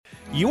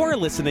You are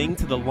listening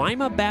to the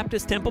Lima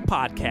Baptist Temple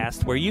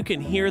podcast, where you can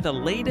hear the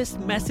latest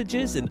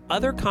messages and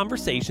other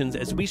conversations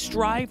as we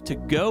strive to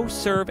go,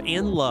 serve,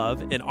 and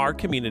love in our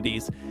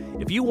communities.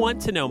 If you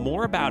want to know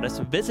more about us,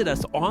 visit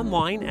us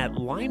online at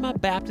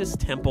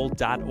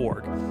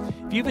limabaptisttemple.org.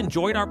 If you've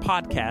enjoyed our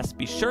podcast,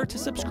 be sure to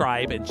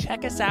subscribe and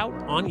check us out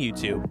on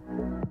YouTube.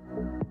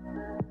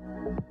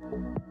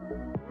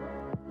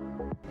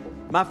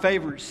 My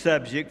favorite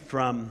subject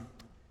from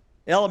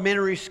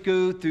elementary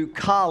school through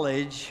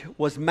college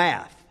was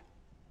math.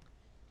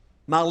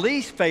 My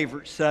least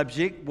favorite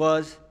subject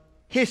was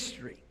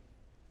history.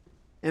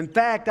 In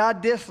fact, I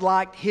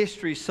disliked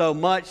history so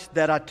much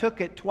that I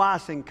took it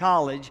twice in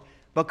college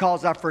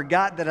because I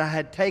forgot that I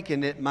had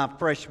taken it my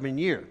freshman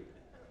year.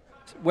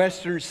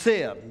 Western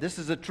Civ. This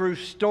is a true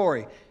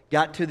story.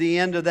 Got to the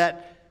end of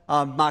that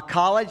my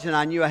college, and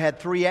I knew I had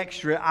 3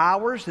 extra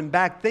hours. And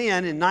back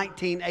then, in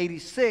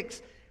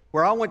 1986,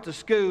 where I went to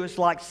school, it's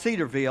like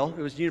Cedarville.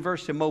 It was the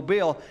University of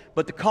Mobile,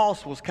 but the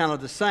cost was kind of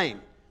the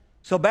same.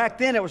 So back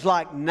then, it was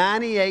like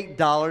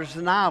 $98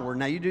 an hour.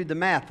 Now, you do the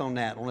math on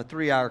that. On a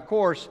 3-hour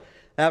course,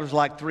 that was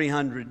like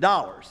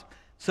 $300.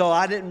 So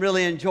I didn't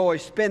really enjoy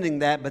spending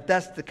that, but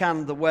that's the kind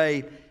of the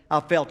way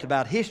I felt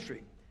about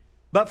history.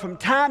 But from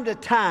time to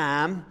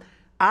time,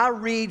 I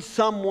read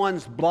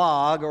someone's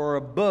blog or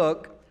a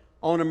book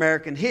on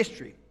American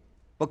history,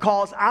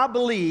 because I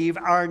believe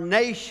our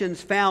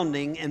nation's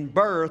founding and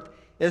birth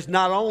is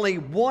not only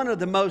one of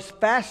the most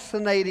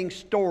fascinating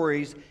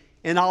stories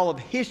in all of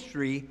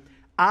history.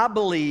 I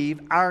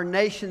believe our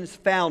nation's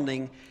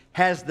founding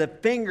has the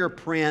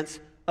fingerprints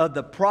of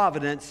the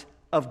providence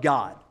of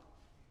God.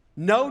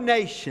 No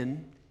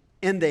nation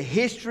in the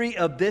history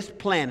of this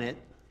planet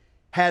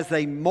has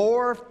a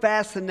more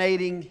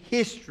fascinating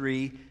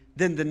history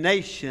than the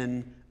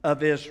nation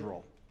of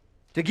Israel.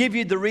 To give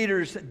you the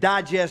Reader's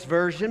Digest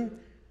version,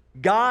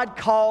 God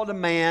called a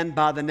man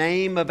by the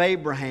name of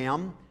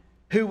Abraham,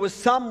 who was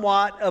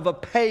somewhat of a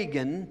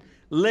pagan,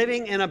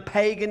 living in a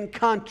pagan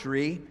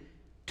country,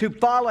 to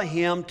follow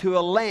him to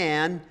a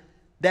land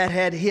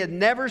that he had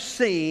never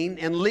seen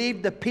and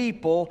leave the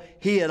people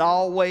he had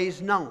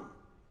always known.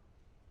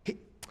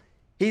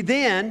 He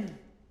then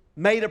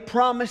made a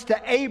promise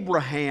to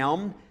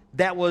Abraham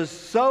that was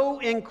so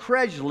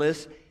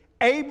incredulous,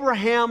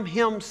 Abraham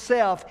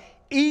himself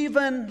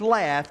even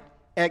laughed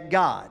at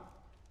God,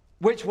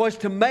 which was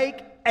to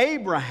make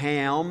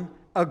Abraham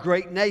a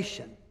great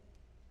nation.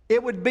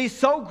 It would be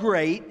so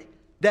great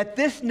that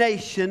this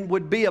nation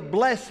would be a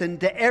blessing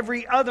to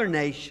every other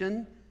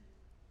nation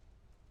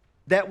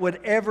that would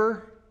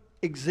ever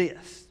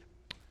exist.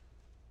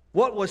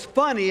 What was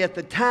funny at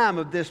the time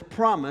of this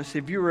promise,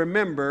 if you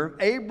remember,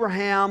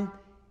 Abraham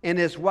and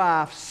his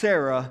wife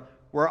Sarah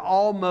were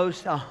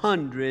almost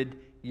 100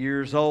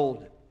 years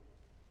old.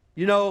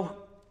 You know,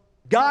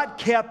 God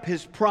kept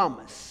his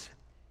promise.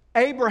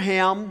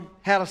 Abraham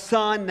had a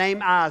son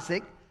named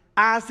Isaac.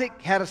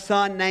 Isaac had a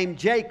son named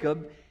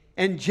Jacob.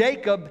 And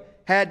Jacob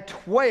had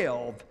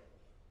 12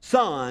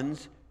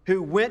 sons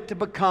who went to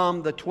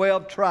become the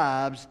 12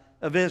 tribes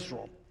of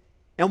Israel.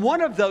 And one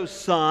of those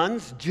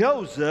sons,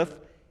 Joseph,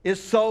 is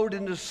sold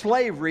into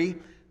slavery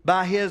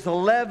by his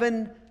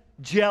 11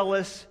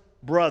 jealous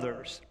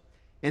brothers.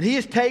 And he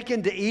is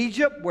taken to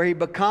Egypt, where he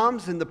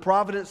becomes, in the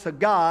providence of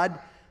God,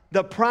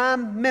 the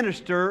prime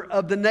minister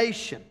of the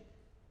nation.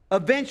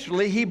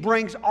 Eventually, he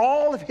brings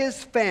all of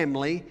his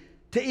family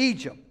to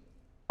Egypt.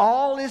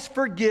 All is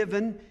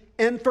forgiven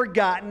and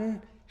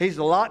forgotten. He's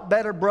a lot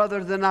better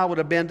brother than I would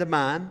have been to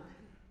mine.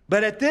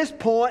 But at this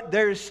point,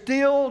 there is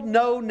still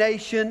no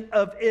nation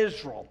of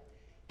Israel.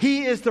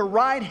 He is the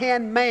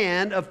right-hand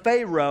man of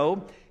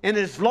Pharaoh, and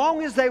as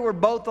long as they were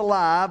both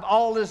alive,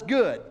 all is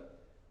good.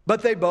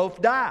 But they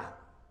both die.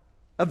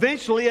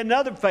 Eventually,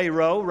 another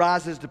Pharaoh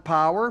rises to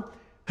power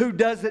who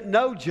doesn't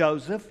know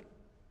Joseph,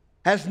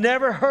 has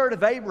never heard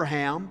of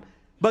Abraham,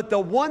 but the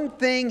one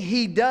thing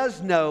he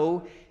does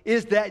know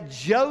is that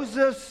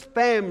Joseph's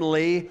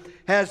family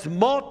has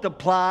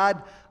multiplied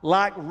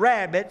like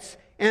rabbits,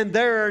 and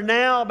there are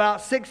now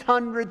about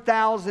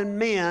 600,000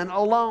 men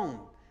alone,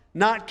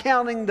 not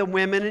counting the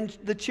women and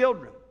the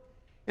children.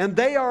 And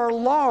they are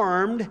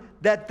alarmed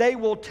that they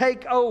will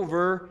take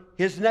over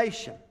his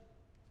nation.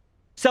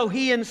 So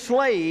he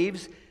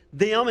enslaves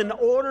them and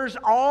orders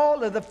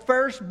all of the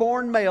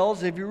firstborn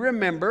males, if you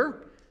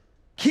remember,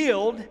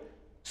 killed,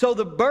 so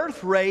the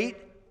birth rate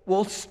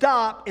will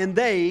stop and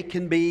they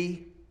can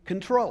be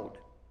controlled.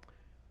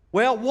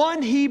 Well,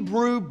 one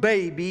Hebrew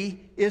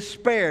baby is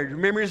spared.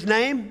 Remember his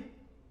name?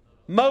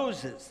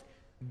 Moses.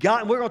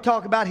 God, we're going to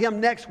talk about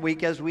him next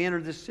week as we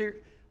enter this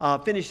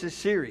finish this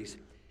series.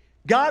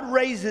 God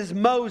raises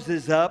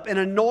Moses up and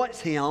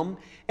anoints him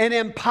and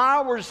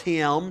empowers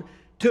him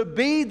to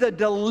be the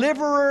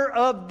deliverer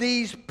of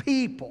these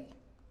people.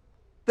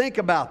 Think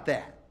about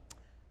that.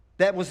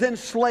 That was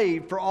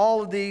enslaved for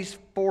all of these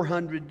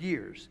 400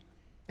 years.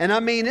 And I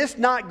mean, it's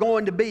not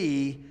going to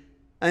be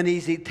an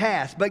easy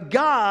task. But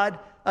God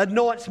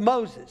anoints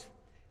Moses.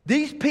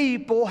 These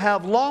people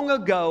have long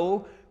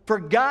ago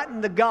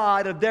forgotten the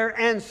God of their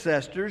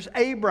ancestors,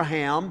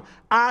 Abraham,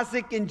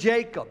 Isaac, and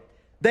Jacob.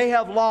 They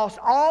have lost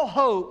all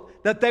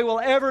hope that they will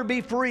ever be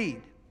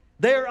freed.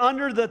 They are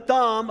under the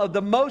thumb of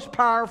the most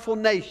powerful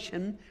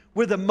nation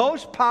with the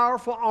most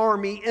powerful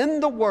army in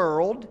the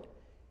world,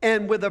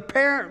 and with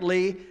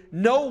apparently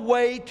no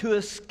way to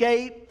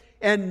escape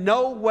and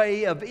no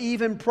way of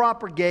even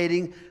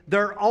propagating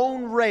their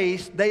own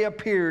race. They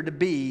appear to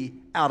be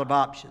out of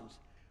options.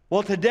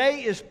 Well,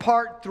 today is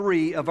part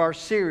 3 of our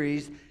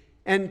series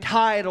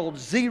entitled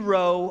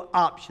Zero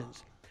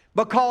Options.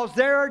 Because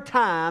there are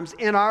times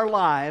in our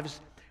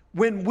lives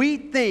when we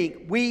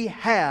think we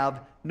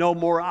have no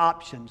more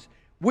options.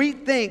 We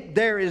think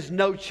there is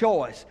no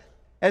choice.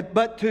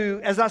 But to,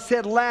 as I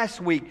said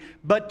last week,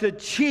 but to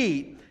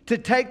cheat, to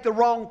take the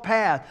wrong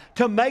path,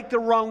 to make the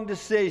wrong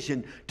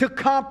decision, to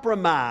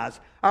compromise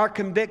our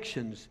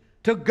convictions,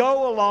 to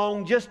go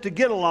along just to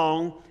get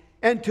along,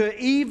 and to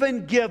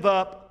even give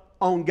up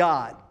on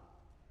God.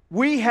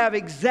 We have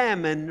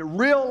examined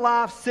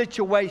real-life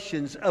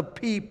situations of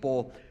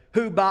people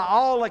who, by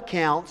all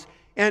accounts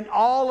and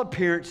all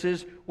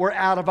appearances, were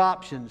out of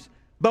options.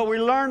 But we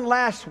learned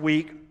last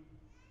week,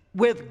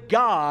 with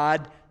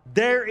God,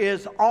 there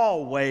is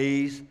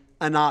always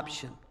an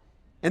option.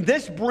 And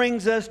this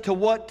brings us to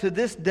what to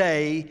this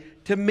day,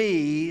 to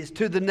me, is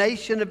to the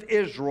nation of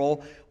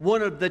Israel,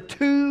 one of the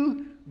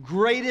 2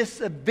 greatest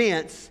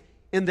events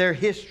in their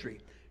history.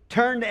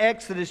 Turn to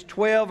Exodus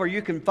 12, or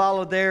you can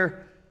follow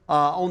there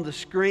on the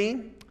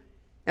screen.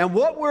 And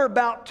what we're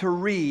about to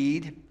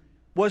read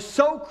was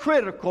so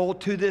critical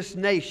to this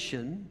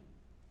nation,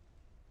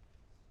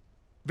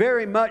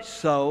 very much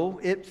so.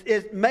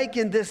 It's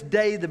making this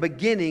day the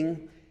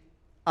beginning,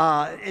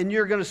 and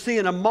you're going to see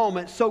in a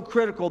moment, so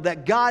critical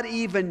that God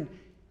even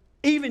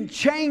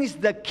changed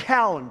the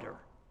calendar.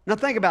 Now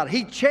think about it.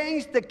 He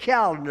changed the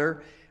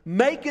calendar,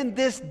 making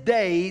this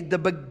day the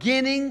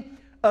beginning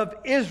of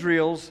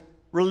Israel's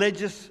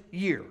religious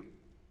year.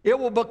 It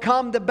will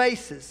become the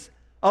basis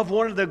of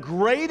one of the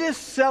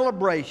greatest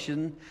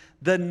celebrations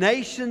the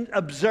nation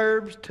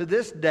observes to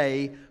this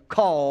day,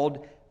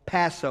 called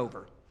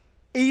Passover.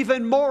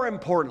 Even more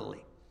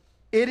importantly,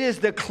 it is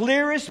the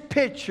clearest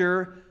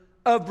picture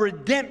of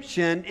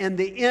redemption in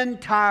the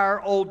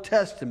entire Old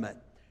Testament.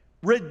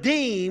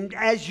 Redeemed,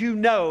 as you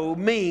know,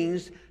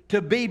 means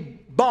to be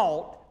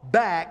bought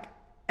back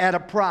at a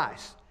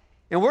price.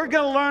 And we're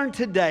going to learn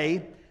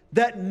today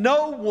that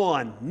no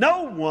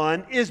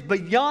one is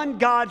beyond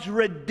God's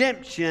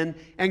redemption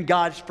and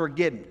God's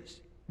forgiveness.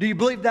 Do you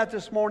believe that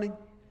this morning?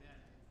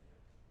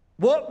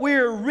 What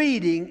we're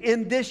reading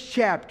in this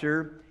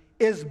chapter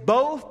is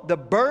both the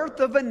birth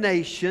of a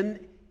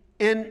nation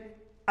in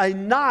a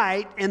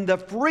night and the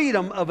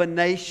freedom of a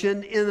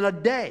nation in a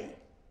day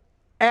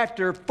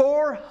after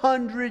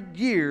 400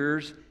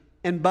 years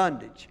in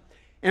bondage.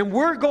 And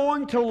we're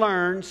going to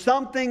learn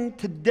something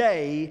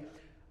today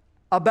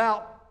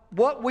about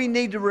what we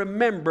need to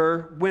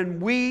remember when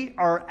we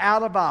are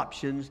out of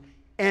options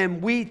and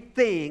we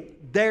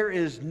think there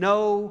is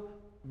no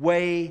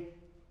way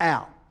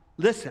out.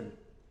 Listen,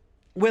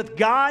 with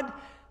God,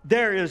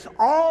 there is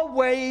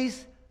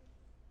always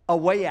a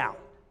way out.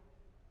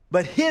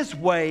 But His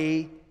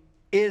way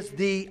is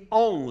the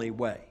only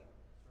way.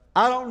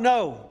 I don't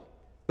know,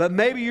 but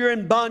maybe you're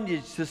in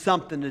bondage to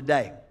something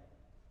today.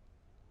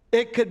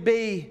 It could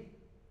be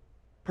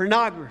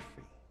pornography,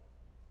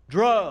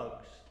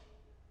 drugs,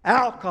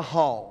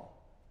 alcohol,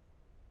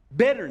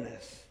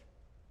 bitterness,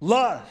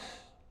 lust,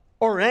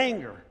 or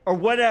anger, or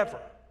whatever.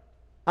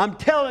 I'm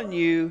telling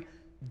you,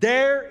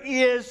 there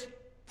is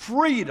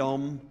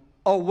freedom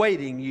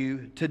awaiting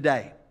you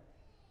today.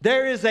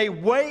 There is a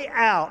way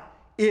out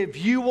if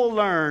you will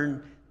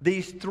learn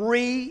these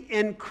 3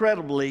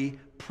 incredibly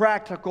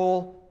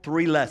practical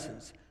 3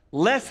 lessons.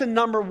 Lesson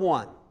number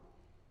 1,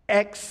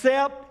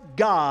 accept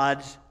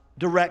God's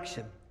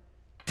direction.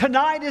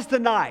 Tonight is the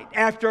night,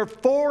 after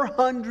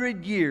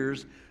 400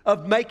 years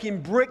of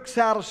making bricks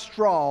out of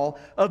straw,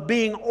 of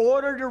being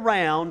ordered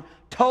around,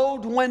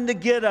 told when to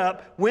get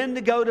up, when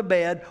to go to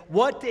bed,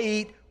 what to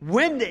eat,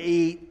 when to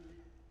eat,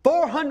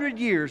 400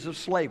 years of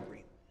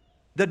slavery.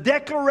 The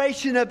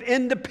Declaration of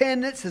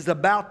Independence is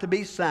about to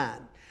be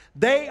signed.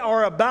 They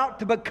are about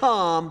to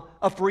become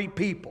a free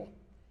people.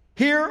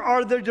 Here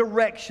are the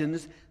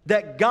directions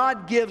that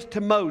God gives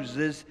to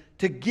Moses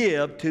to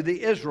give to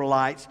the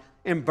Israelites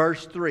in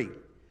verse 3.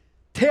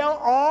 Tell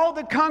all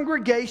the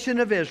congregation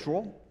of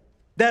Israel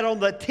that on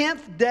the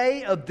 10th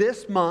day of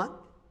this month,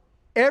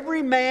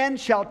 every man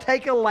shall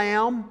take a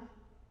lamb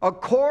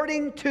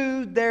according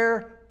to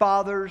their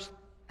father's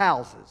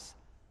houses.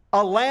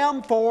 A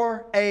lamb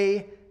for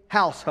a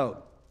household.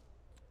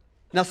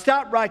 Now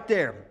stop right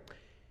there.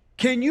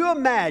 Can you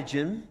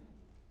imagine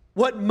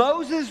what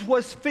Moses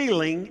was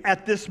feeling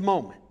at this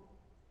moment?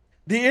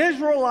 The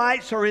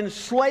Israelites are in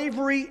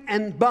slavery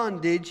and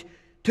bondage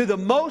to the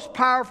most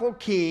powerful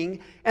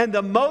king and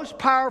the most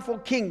powerful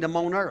kingdom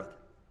on earth.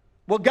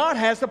 Well, God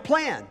has a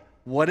plan.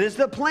 What is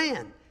the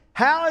plan?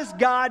 How is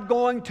God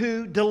going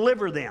to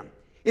deliver them?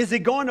 Is He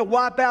going to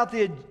wipe out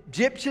the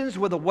Egyptians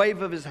with a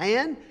wave of His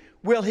hand?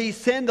 Will he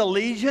send a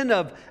legion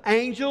of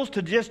angels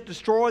to just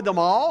destroy them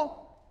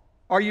all?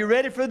 Are you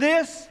ready for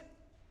this?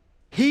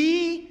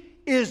 He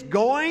is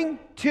going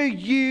to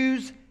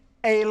use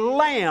a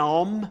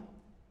lamb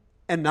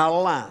and not a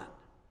lion.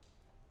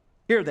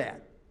 Hear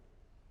that.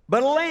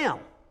 But a lamb,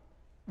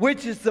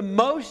 which is the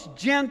most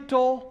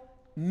gentle,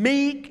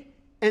 meek,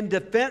 and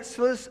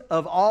defenseless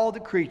of all the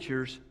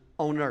creatures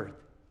on earth.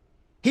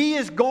 He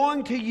is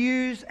going to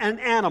use an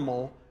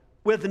animal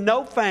with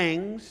no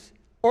fangs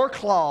or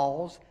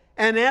claws,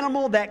 an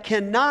animal that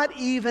cannot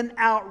even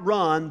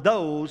outrun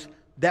those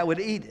that would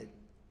eat it.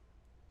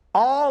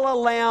 All a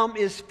lamb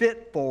is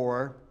fit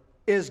for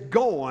is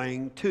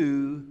going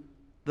to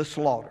the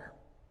slaughter.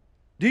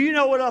 Do you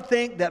know what I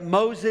think that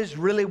Moses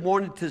really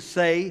wanted to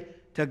say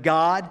to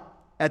God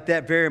at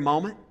that very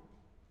moment?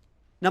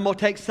 Now I'm going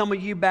to take some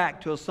of you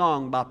back to a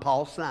song by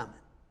Paul Simon.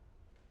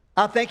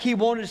 I think he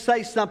wanted to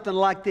say something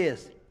like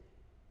this.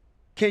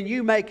 Can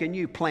you make a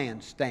new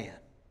plan stand?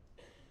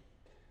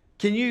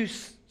 Can you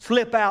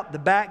slip out the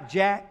back,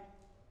 Jack?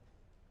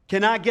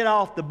 Can I get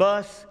off the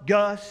bus,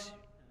 Gus?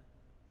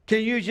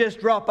 Can you just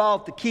drop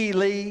off the key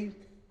leave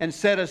and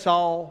set us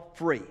all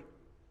free?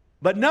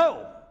 But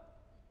no,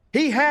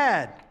 he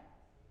had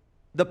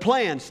the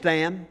plan,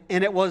 Stan,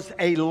 and it was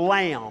a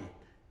lamb.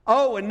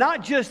 Oh, and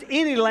not just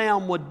any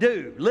lamb would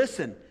do.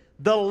 Listen,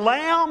 the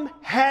lamb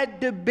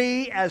had to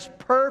be as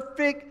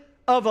perfect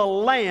of a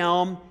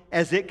lamb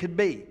as it could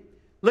be.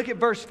 Look at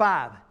verse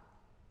 5.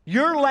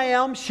 Your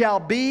lamb shall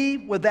be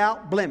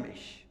without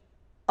blemish,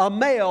 a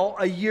male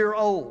a year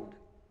old.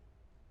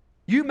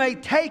 You may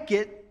take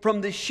it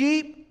from the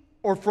sheep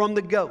or from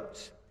the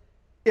goats.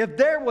 If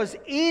there was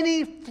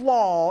any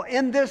flaw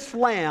in this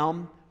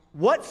lamb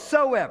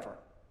whatsoever,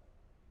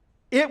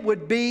 it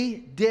would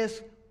be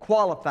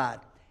disqualified.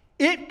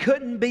 It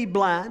couldn't be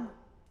blind.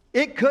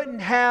 It couldn't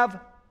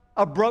have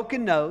a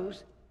broken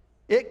nose.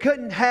 It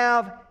couldn't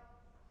have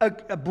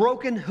a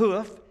broken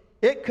hoof.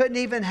 It couldn't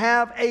even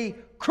have a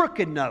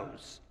crooked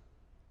nose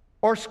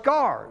or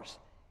scars.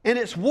 And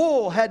its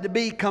wool had to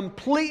be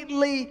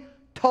completely,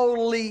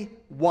 totally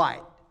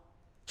white.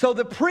 So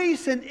the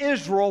priests in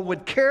Israel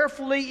would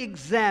carefully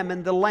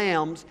examine the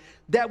lambs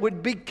that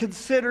would be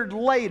considered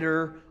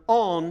later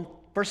on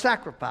for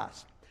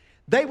sacrifice.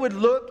 They would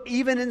look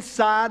even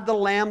inside the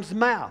lamb's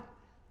mouth.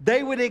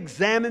 They would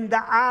examine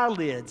the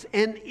eyelids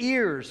and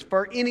ears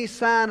for any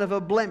sign of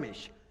a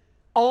blemish.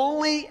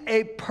 Only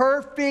a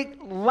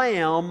perfect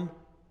lamb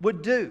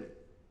would do.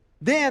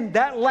 Then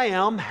that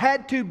lamb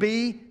had to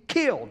be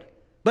killed,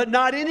 but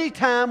not any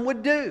time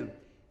would do.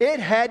 It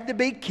had to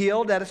be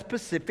killed at a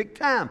specific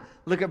time.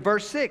 Look at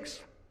verse 6.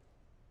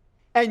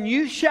 And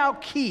you shall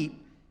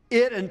keep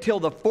it until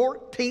the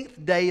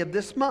 14th day of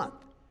this month,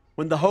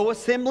 when the whole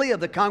assembly of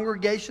the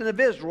congregation of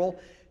Israel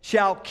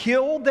shall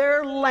kill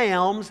their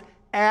lambs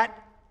at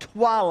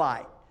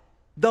twilight.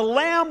 The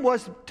lamb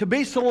was to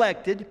be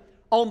selected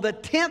on the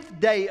 10th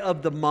day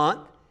of the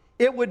month.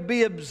 It would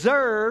be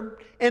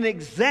observed and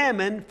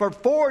examined for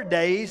 4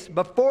 days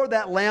before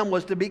that lamb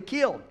was to be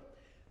killed.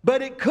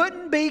 But it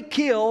couldn't be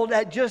killed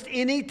at just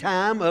any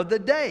time of the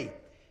day.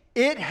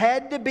 It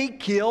had to be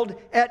killed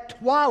at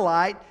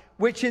twilight,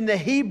 which in the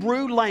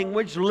Hebrew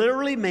language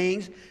literally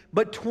means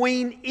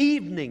between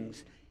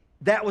evenings.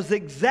 That was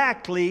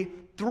exactly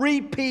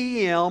 3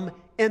 p.m.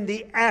 in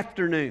the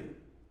afternoon.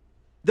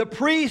 The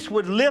priest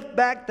would lift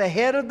back the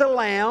head of the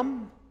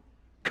lamb,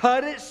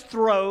 cut its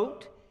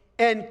throat,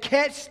 and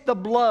catch the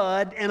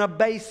blood in a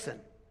basin.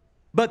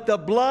 But the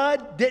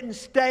blood didn't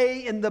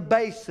stay in the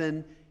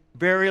basin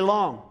very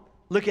long.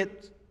 Look at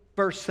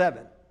verse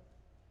 7.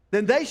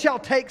 Then they shall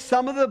take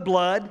some of the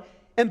blood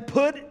and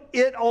put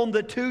it on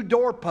the 2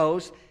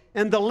 doorposts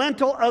and the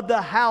lintel of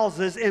the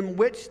houses in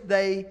which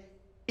they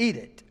eat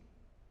it.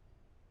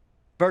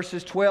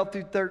 Verses 12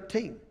 through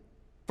 13.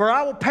 For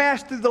I will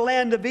pass through the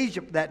land of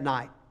Egypt that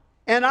night,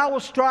 and I will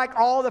strike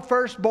all the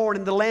firstborn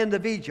in the land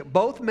of Egypt,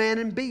 both man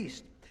and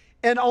beast.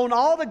 And on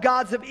all the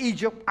gods of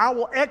Egypt I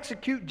will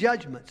execute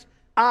judgments.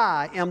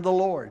 I am the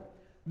Lord.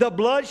 The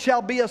blood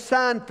shall be a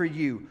sign for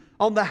you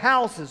on the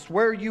houses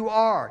where you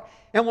are.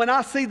 And when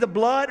I see the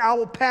blood, I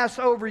will pass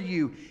over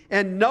you,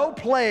 and no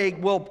plague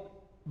will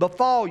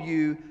befall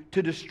you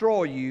to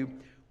destroy you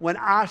when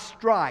I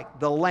strike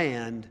the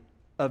land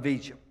of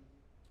Egypt.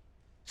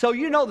 So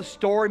you know the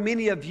story,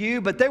 many of you,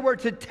 but they were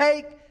to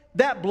take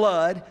that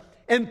blood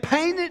and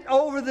paint it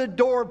over the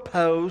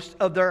doorposts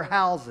of their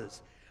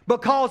houses,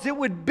 because it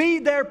would be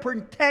their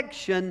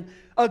protection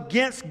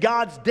against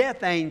God's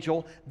death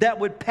angel that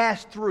would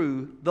pass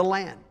through the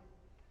land.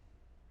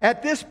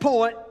 At this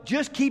point,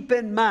 just keep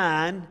in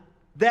mind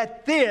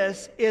that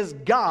this is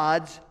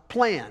God's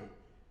plan.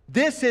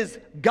 This is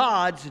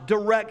God's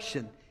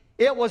direction.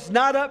 It was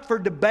not up for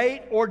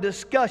debate or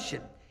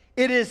discussion.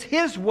 It is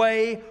His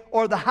way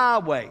or the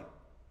highway.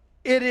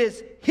 It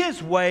is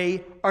His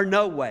way or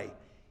no way.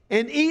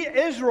 And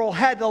Israel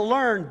had to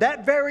learn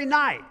that very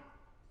night,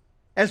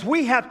 as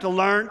we have to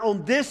learn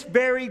on this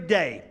very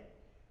day,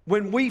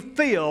 when we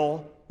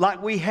feel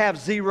like we have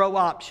zero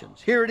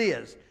options. Here it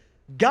is.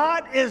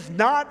 God is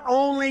not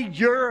only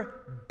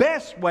your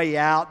best way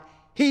out,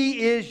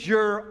 He is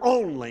your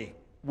only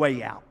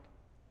way out.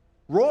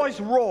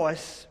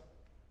 Rolls-Royce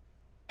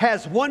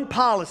has one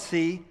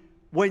policy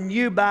when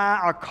you buy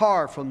a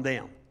car from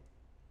them,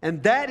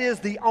 and that is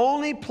the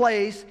only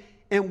place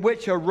in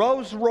which a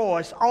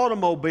Rolls-Royce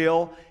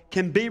automobile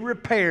can be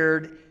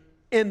repaired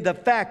in the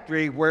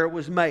factory where it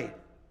was made.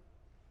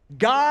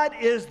 God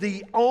is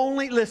the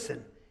only,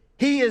 listen,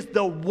 He is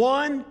the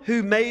one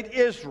who made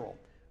Israel.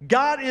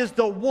 God is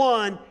the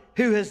one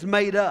who has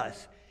made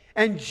us.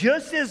 And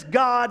just as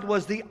God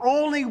was the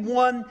only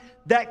one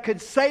that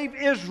could save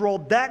Israel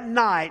that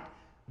night,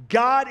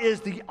 God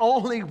is the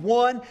only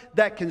one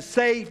that can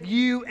save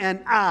you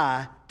and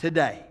I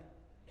today.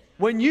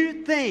 When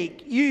you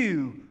think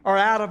you are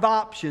out of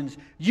options,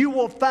 you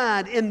will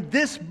find in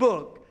this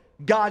book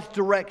God's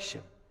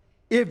direction.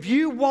 If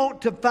you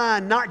want to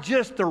find not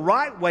just the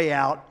right way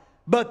out,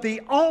 but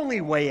the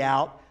only way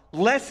out,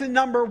 lesson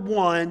number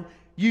 1,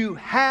 you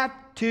have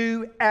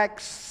to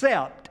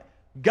accept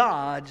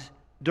God's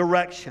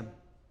direction.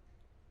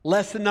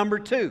 Lesson number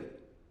 2,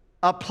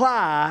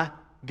 apply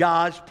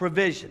God's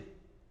provision.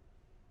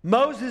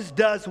 Moses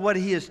does what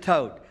he is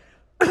told,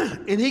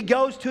 and he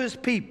goes to his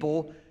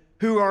people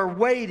who are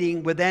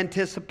waiting with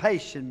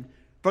anticipation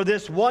for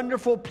this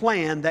wonderful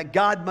plan that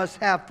God must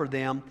have for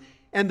them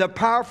and the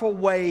powerful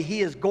way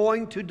He is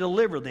going to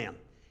deliver them.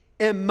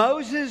 And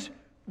Moses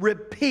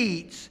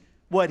repeats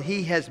what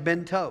he has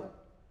been told.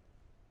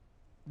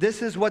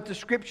 This is what the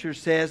scripture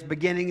says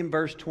beginning in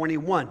verse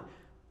 21.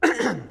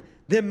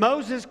 Then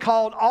Moses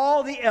called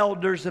all the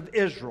elders of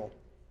Israel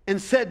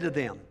and said to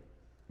them,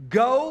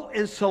 "Go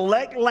and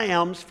select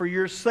lambs for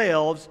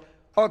yourselves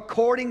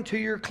according to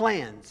your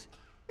clans,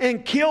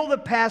 and kill the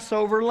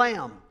Passover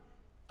lamb.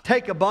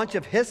 Take a bunch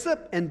of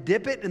hyssop and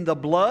dip it in the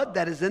blood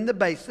that is in the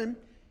basin,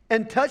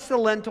 and touch the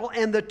lintel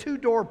and the 2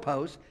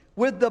 doorposts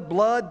with the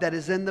blood that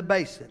is in the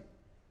basin.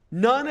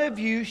 None of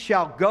you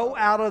shall go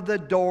out of the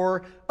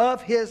door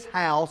of his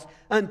house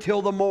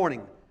until the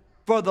morning,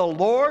 for the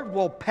Lord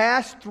will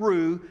pass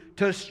through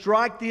to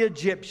strike the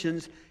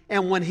Egyptians,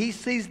 and when He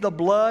sees the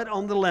blood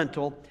on the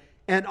lintel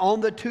and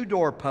on the 2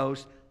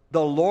 doorposts,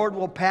 the Lord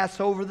will pass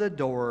over the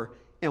door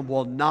and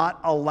will not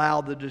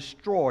allow the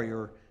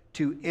destroyer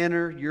to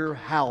enter your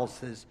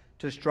houses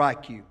to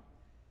strike you."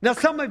 Now,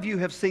 some of you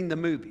have seen the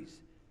movies.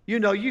 You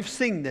know, you've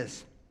seen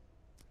this.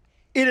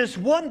 It is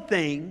one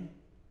thing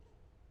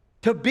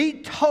to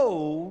be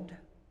told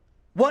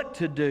what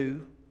to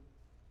do,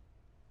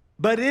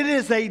 but it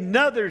is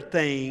another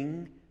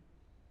thing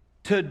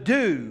to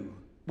do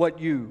what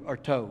you are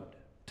told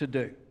to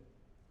do.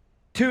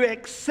 To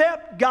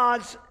accept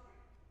God's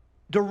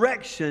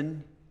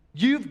direction,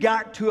 you've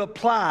got to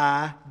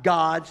apply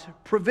God's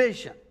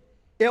provision.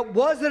 It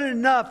wasn't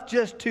enough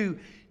just to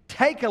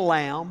take a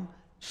lamb,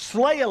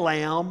 slay a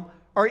lamb,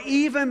 or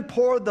even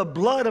pour the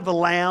blood of a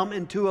lamb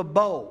into a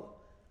bowl.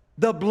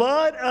 The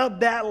blood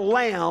of that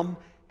lamb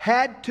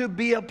had to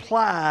be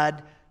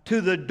applied to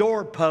the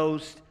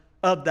doorpost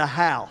of the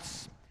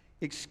house.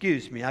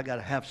 Excuse me, I got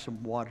to have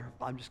some water.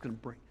 I'm just going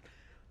to bring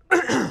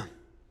it.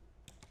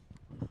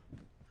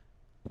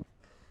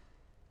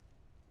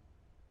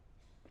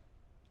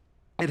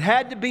 It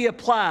had to be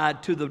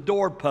applied to the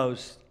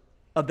doorpost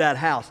of that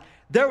house.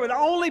 There would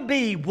only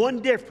be one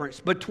difference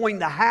between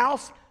the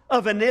house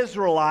of an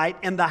Israelite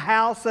and the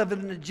house of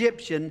an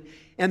Egyptian,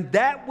 and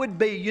that would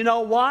be, you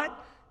know what?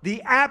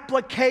 The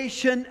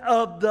application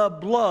of the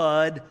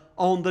blood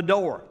on the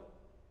door.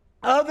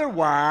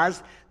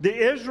 Otherwise, the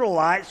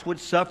Israelites would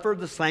suffer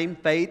the same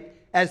fate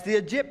as the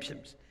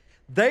Egyptians.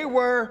 They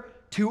were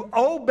to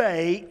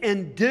obey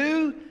and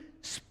do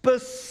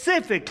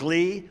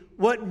specifically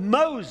what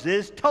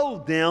Moses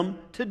told them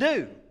to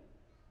do.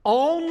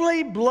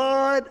 Only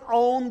blood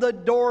on the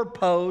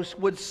doorpost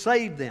would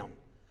save them.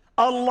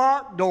 A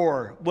locked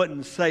door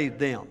wouldn't save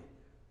them.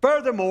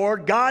 Furthermore,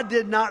 God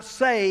did not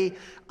say,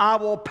 "I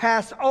will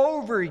pass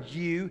over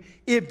you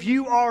if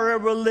you are a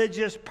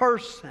religious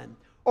person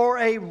or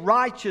a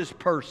righteous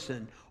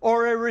person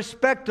or a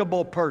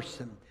respectable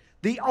person."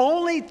 The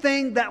only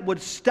thing that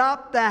would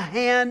stop the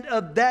hand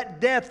of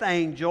that death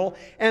angel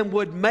and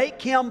would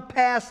make him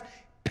pass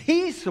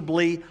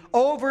peaceably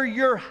over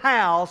your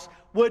house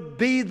would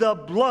be the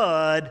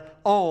blood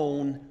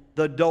on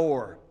the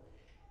door.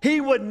 He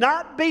would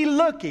not be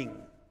looking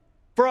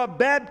for a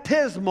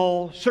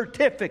baptismal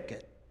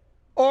certificate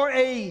or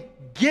a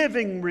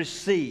giving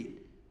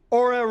receipt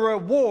or a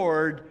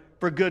reward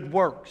for good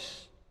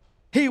works.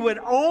 He would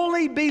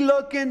only be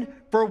looking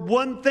for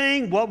one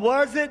thing. What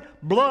was it?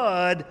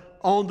 Blood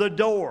on the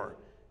door.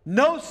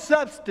 No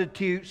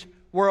substitutes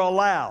were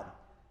allowed.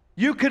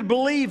 You could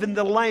believe in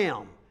the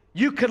lamb.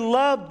 You could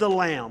love the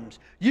lambs.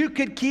 You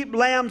could keep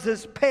lambs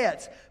as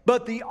pets.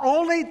 But the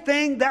only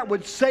thing that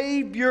would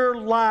save your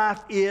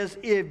life is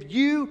if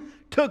you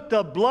took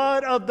the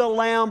blood of the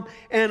lamb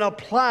and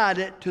applied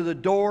it to the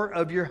door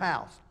of your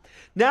house.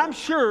 Now, I'm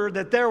sure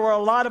that there were a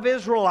lot of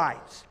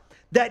Israelites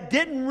that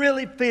didn't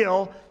really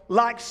feel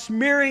like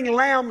smearing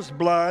lamb's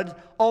blood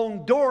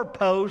on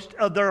doorposts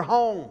of their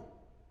home.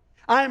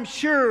 I am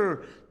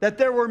sure that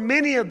there were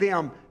many of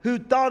them who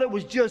thought it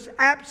was just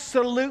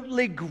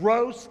absolutely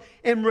gross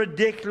and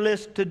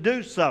ridiculous to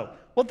do so.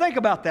 Well, think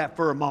about that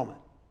for a moment.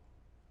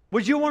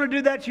 Would you want to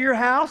do that to your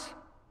house?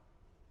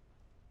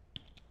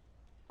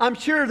 I'm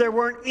sure there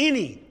weren't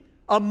any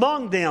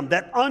among them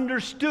that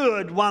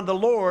understood why the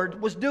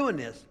Lord was doing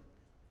this.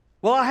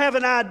 Well, I have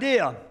an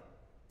idea.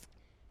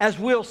 As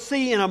we'll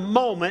see in a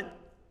moment,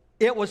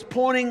 it was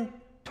pointing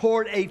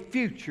toward a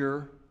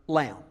future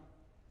lamb.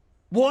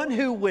 One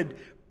who would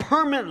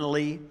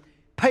permanently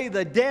pay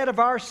the debt of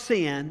our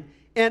sin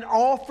and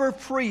offer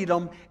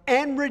freedom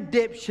and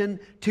redemption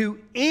to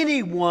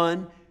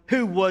anyone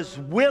who was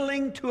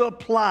willing to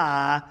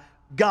apply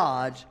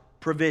God's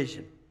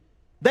provision.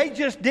 They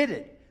just did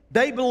it.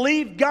 They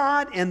believed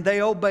God and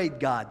they obeyed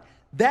God.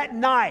 That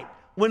night,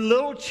 when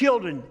little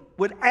children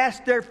would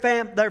ask their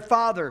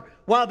father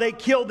why they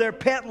killed their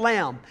pet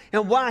lamb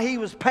and why he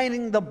was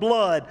painting the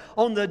blood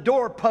on the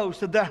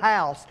doorpost of their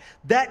house,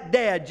 that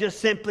dad just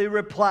simply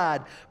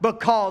replied,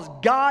 because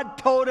God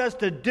told us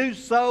to do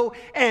so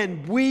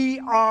and we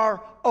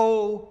are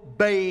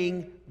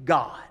obeying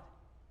God.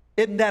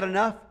 Isn't that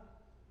enough?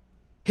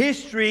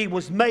 History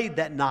was made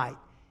that night.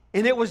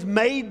 And it was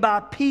made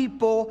by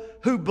people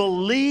who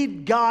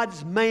believed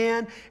God's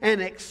man and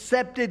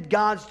accepted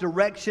God's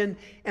direction,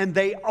 and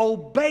they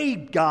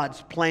obeyed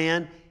God's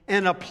plan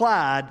and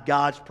applied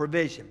God's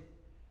provision.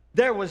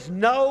 There was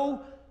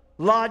no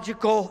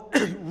logical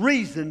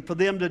reason for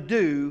them to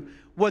do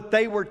what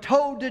they were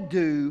told to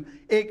do,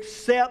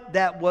 except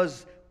that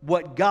was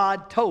what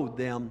God told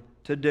them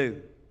to do.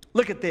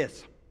 Look at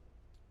this.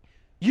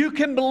 You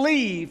can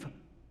believe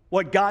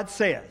what God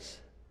says,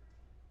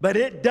 but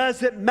it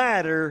doesn't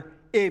matter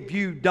if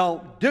you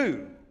don't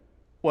do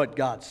what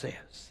God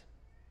says.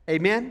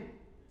 Amen?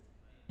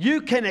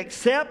 You can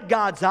accept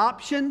God's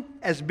option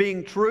as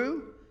being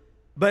true,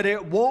 but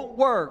it won't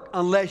work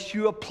unless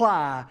you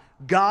apply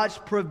God's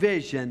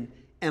provision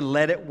and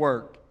let it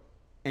work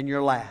in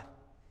your life.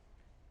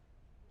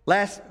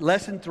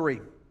 Lesson 3.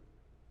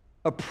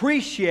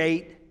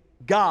 Appreciate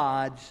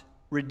God's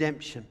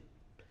redemption.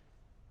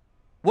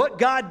 What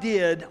God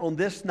did on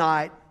this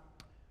night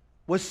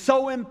was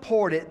so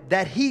important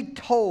that He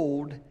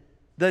told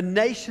the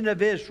nation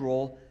of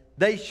Israel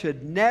they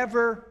should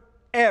never,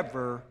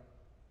 ever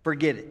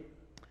forget it.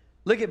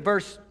 Look at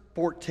verse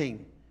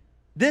 14.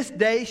 This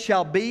day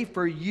shall be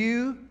for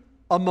you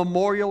a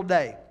memorial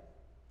day,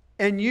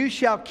 and you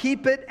shall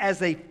keep it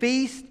as a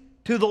feast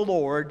to the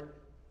Lord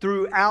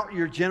throughout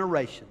your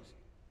generations.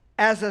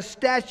 As a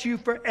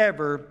statute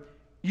forever,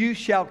 you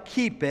shall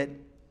keep it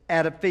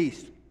at a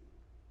feast.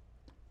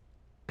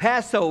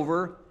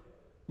 Passover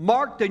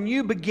marked a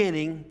new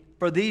beginning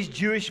for these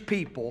Jewish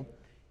people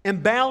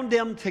and bound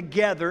them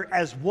together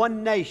as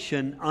one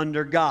nation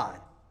under God.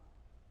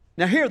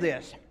 Now hear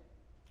this.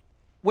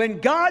 When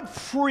God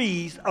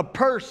frees a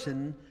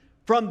person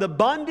from the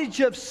bondage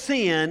of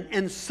sin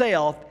and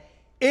self,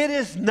 it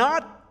is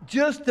not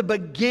just the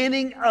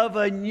beginning of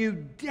a new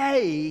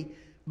day,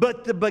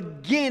 but the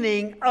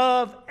beginning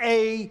of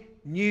a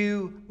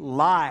new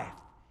life.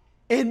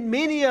 And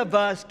many of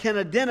us can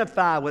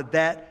identify with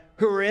that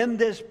who are in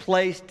this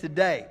place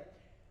today.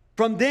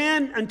 From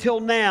then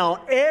until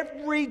now,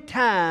 every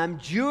time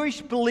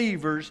Jewish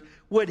believers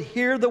would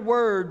hear the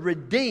word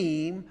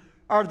redeem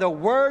or the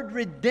word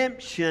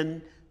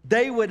redemption,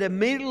 they would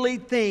immediately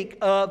think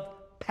of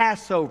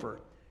Passover.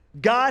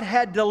 God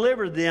had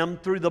delivered them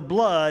through the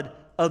blood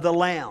of the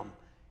Lamb.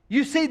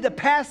 You see, the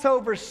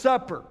Passover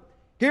supper,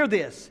 hear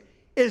this,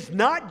 is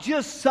not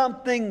just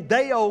something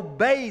they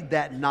obeyed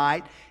that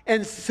night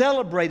and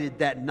celebrated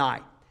that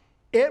night.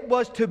 It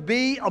was to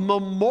be a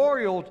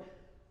memorial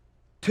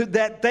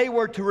that they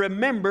were to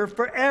remember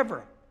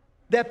forever.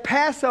 That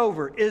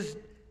Passover is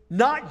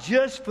not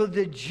just for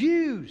the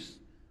Jews.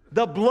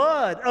 The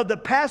blood of the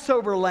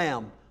Passover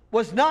lamb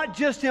was not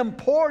just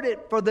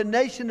important for the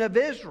nation of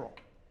Israel.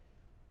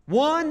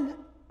 One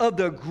of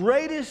the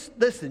greatest,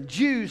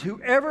 Jews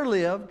who ever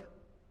lived,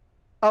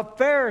 a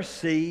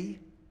Pharisee,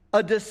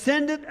 a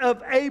descendant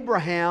of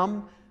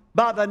Abraham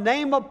by the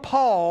name of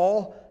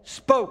Paul,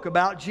 spoke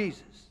about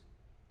Jesus.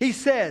 He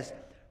says,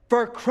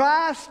 "For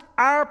Christ,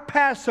 our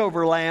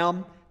Passover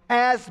lamb,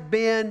 has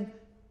been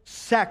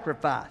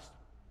sacrificed."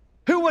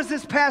 Who was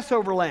this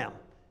Passover lamb?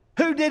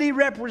 Who did he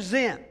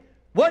represent?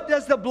 What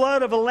does the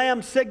blood of a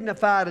lamb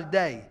signify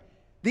today?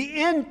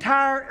 The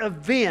entire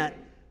event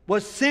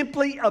was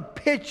simply a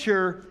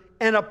picture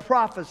and a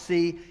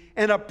prophecy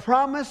and a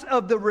promise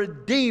of the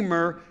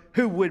Redeemer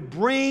who would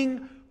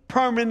bring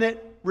permanent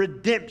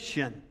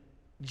redemption,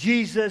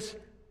 Jesus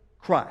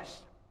Christ.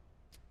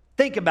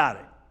 Think about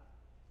it.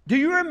 Do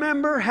you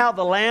remember how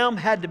the lamb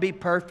had to be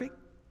perfect?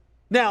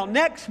 Now,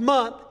 next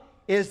month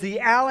is the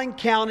Allen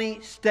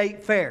County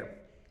State Fair.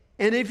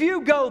 And if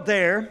you go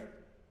there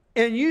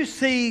and you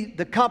see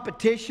the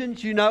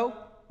competitions, the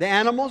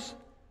animals,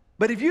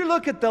 but if you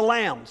look at the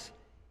lambs,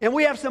 and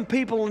we have some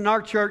people in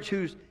our church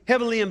who's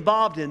heavily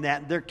involved in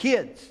that, they're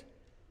kids.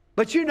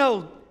 But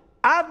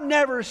I've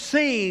never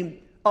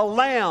seen a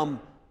lamb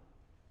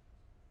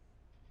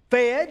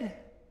fed,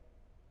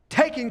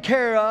 taken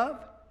care of,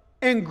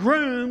 and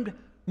groomed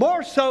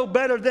more so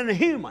better than a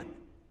human.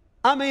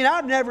 I mean,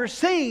 I've never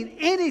seen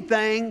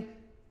anything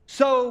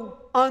so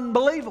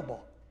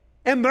unbelievable.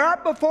 And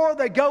right before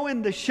they go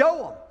in to show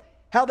them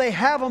how they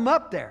have them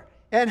up there,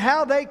 and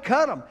how they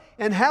cut them,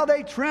 and how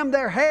they trim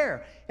their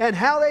hair, and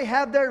how they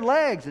have their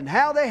legs, and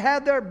how they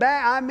have their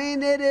back. I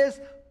mean, it is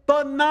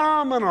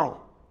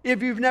phenomenal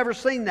if you've never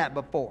seen that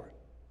before.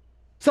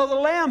 So the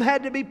lamb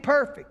had to be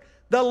perfect.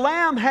 The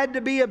lamb had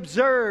to be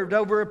observed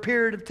over a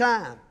period of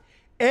time.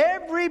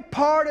 Every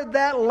part of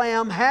that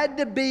lamb had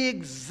to be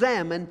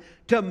examined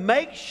to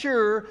make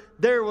sure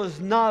there was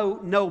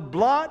no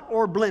blot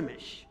or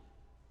blemish.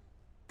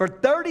 For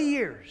 30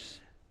 years,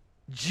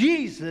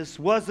 Jesus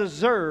was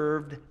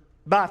observed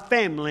by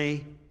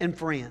family and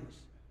friends.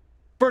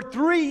 For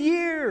 3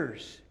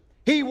 years,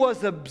 he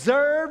was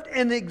observed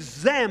and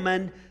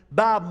examined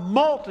by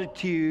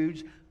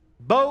multitudes,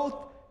 both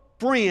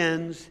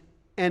friends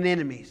and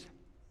enemies.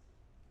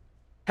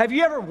 Have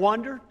you ever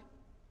wondered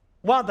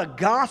why the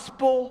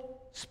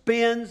gospel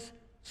spends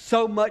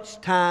so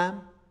much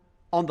time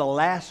on the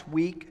last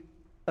week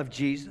of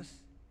Jesus?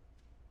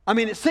 I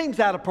mean, it seems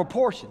out of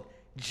proportion.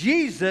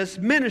 Jesus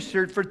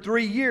ministered for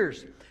 3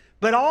 years,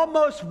 but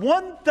almost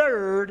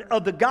 1/3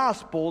 of the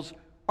Gospels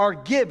are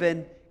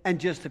given in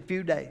just a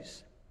few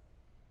days.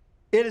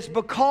 It is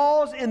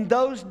because in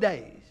those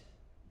days,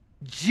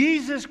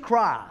 Jesus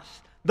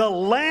Christ, the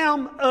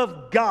Lamb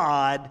of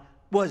God,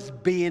 was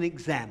being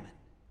examined.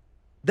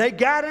 They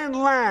got in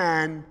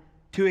line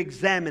to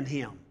examine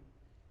him.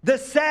 The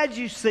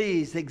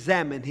Sadducees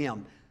examined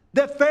him.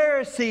 The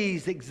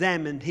Pharisees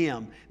examined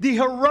him. The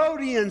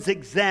Herodians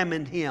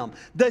examined him.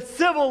 The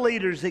civil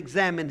leaders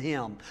examined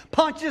him.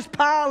 Pontius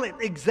Pilate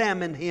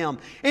examined him.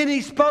 And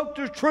he spoke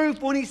the truth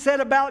when he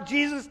said about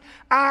Jesus,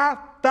 I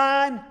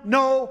find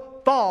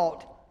no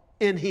fault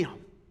in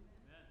him.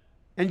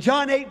 In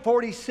John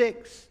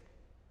 8:46,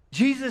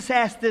 Jesus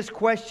asked this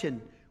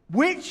question,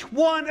 which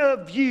one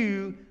of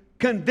you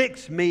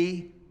convicts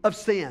me of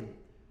sin?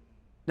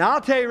 Now,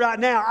 I'll tell you right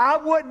now, I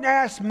wouldn't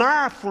ask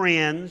my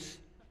friends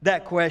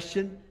that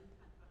question,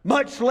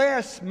 much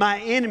less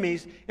my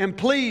enemies, and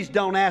please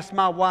don't ask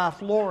my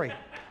wife, Lori.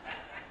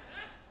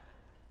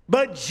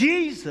 But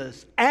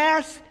Jesus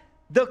asked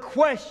the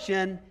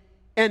question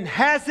and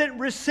hasn't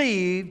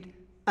received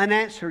an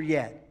answer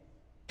yet.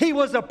 He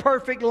was a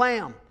perfect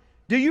lamb.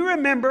 Do you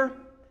remember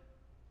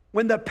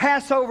when the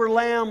Passover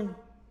lamb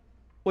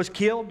was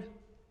killed?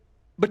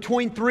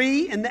 Between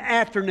 3 in the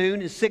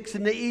afternoon and 6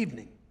 in the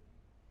evening.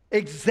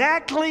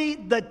 Exactly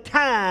the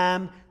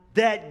time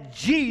that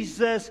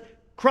Jesus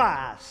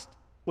Christ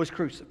was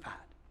crucified.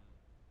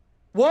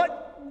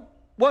 What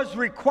was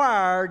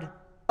required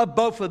of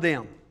both of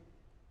them?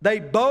 They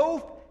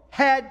both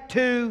had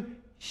to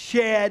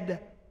shed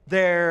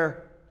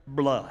their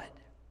blood.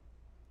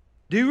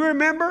 Do you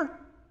remember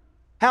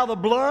how the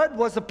blood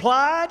was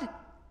applied?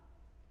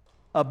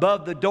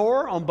 Above the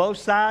door on both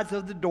sides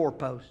of the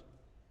doorpost.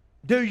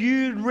 Do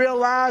you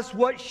realize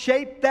what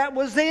shape that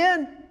was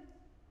in?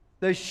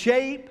 The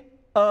shape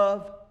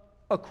of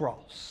a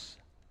cross.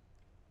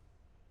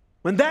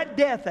 When that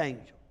death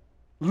angel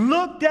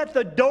looked at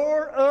the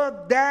door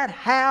of that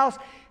house,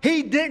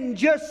 he didn't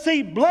just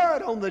see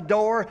blood on the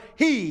door,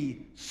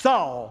 he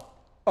saw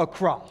a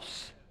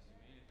cross.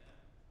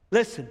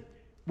 Listen,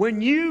 when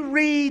you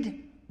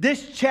read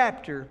this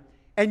chapter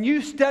and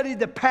you study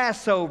the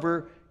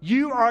Passover,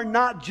 you are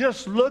not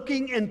just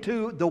looking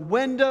into the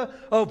window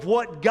of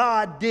what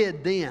God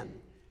did then.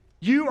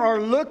 You are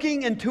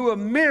looking into a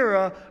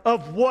mirror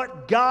of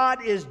what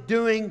God is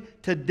doing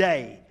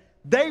today.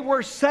 They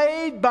were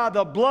saved by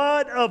the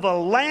blood of a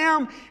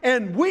lamb,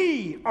 and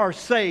we are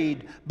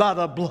saved by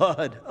the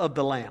blood of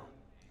the lamb.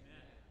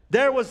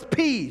 There was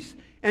peace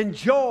and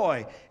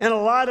joy in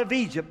a lot of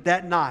Egypt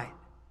that night,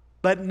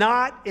 but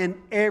not in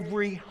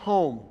every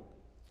home.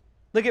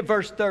 Look at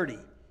verse 30.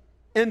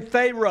 And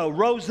Pharaoh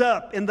rose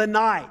up in the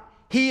night,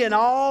 he and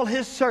all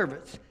his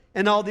servants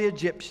and all the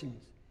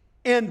Egyptians.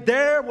 And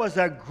there was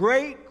a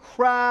great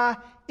cry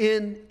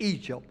in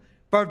Egypt,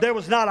 for there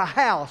was not a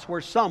house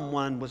where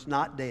someone was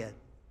not dead.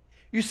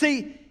 You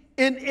see,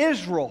 in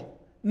Israel,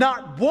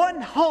 not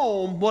one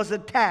home was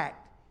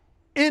attacked.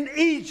 In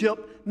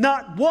Egypt,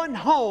 not one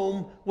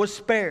home was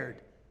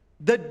spared.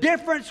 The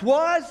difference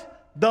was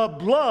the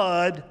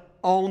blood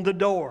on the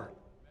door.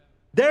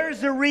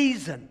 There's a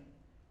reason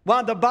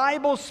why the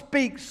Bible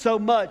speaks so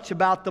much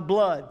about the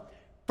blood.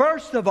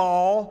 First of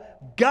all,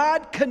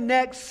 God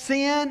connects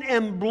sin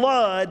and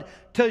blood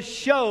to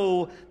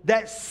show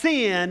that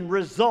sin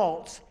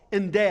results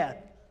in death.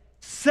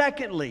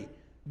 Secondly,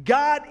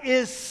 God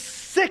is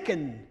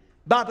sickened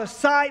by the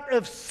sight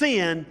of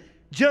sin,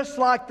 just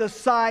like the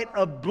sight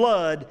of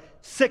blood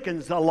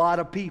sickens a lot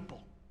of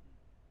people.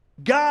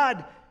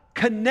 God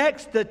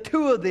connects the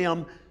two of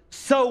them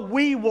so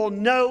we will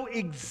know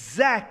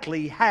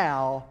exactly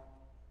how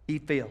he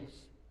feels.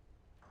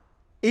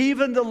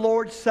 Even the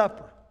Lord's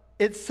Supper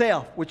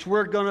itself, which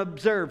we're going to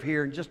observe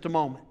here in just a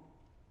moment,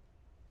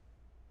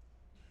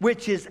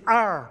 which is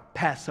our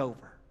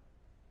Passover,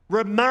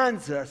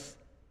 reminds us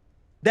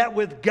that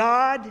with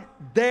God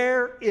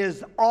there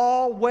is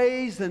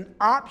always an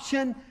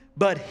option,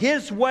 but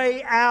His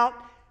way out,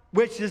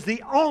 which is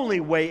the only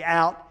way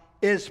out,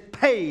 is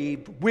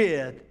paved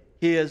with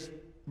His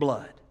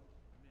blood.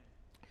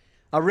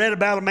 I read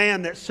about a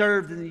man that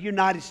served in the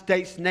United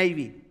States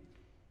Navy.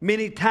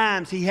 Many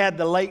times he had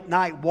the late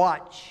night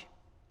watch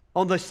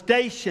on the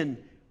station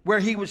where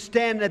he would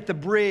stand at the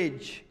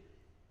bridge,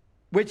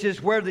 which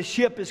is where the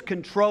ship is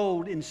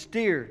controlled and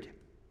steered.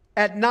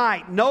 At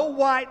night, no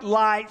white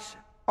lights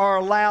are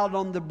allowed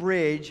on the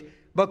bridge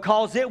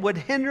because it would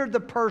hinder the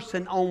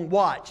person on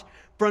watch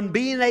from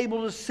being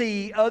able to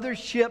see other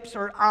ships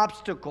or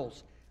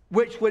obstacles,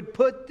 which would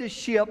put the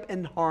ship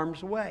in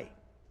harm's way.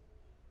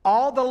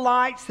 All the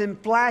lights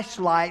and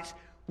flashlights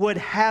would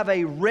have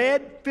a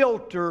red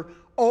filter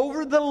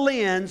over the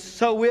lens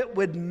so it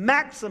would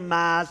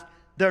maximize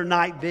their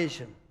night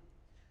vision.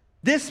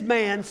 This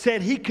man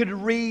said he could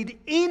read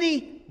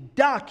any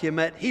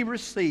document he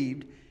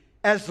received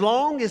as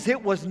long as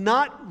it was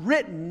not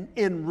written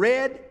in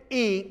red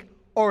ink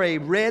or a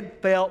red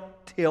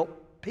felt tip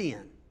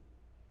pen.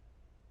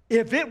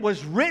 If it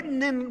was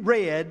written in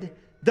red,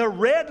 the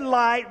red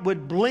light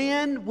would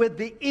blend with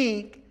the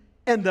ink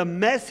and the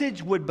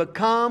message would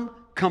become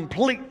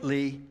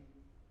completely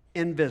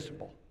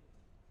invisible.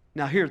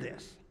 Now hear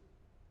this.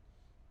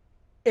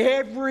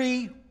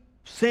 Every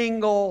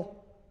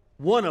single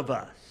one of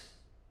us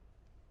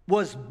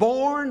was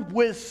born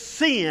with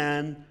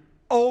sin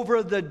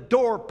over the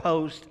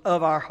doorpost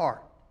of our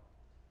heart.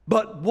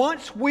 But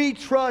once we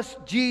trust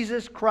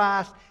Jesus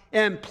Christ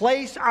and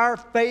place our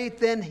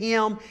faith in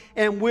Him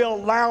and we'll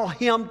allow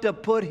Him to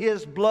put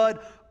His blood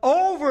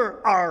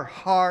over our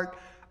heart,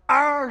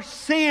 our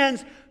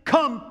sins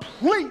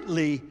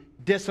completely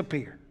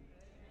disappear.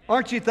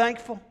 Aren't you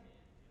thankful?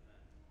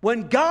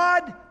 When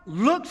God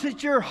looks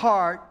at your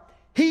heart,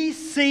 He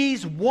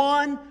sees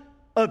one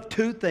of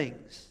two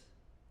things.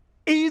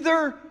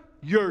 Either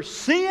your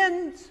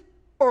sins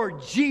or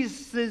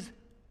Jesus'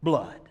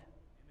 blood.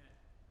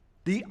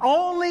 The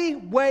only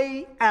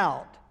way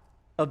out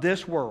of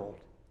this world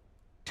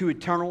to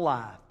eternal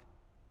life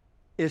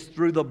is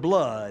through the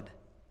blood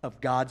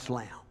of God's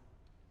Lamb.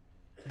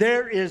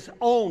 There is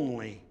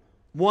only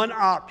one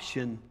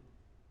option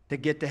to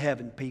get to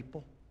heaven,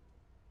 people.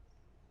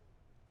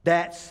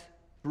 That's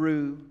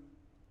through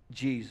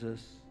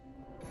Jesus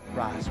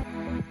Christ.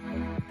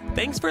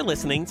 Thanks for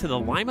listening to the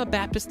Lima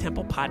Baptist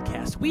Temple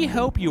podcast. We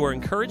hope you are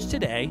encouraged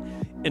today,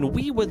 and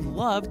we would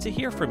love to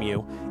hear from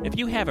you. If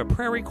you have a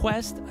prayer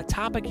request, a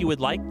topic you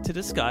would like to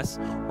discuss,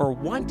 or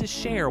want to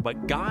share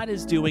what God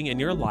is doing in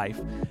your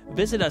life,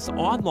 visit us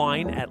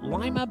online at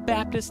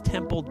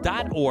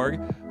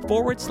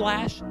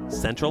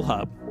limabaptisttemple.org/Central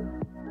Hub.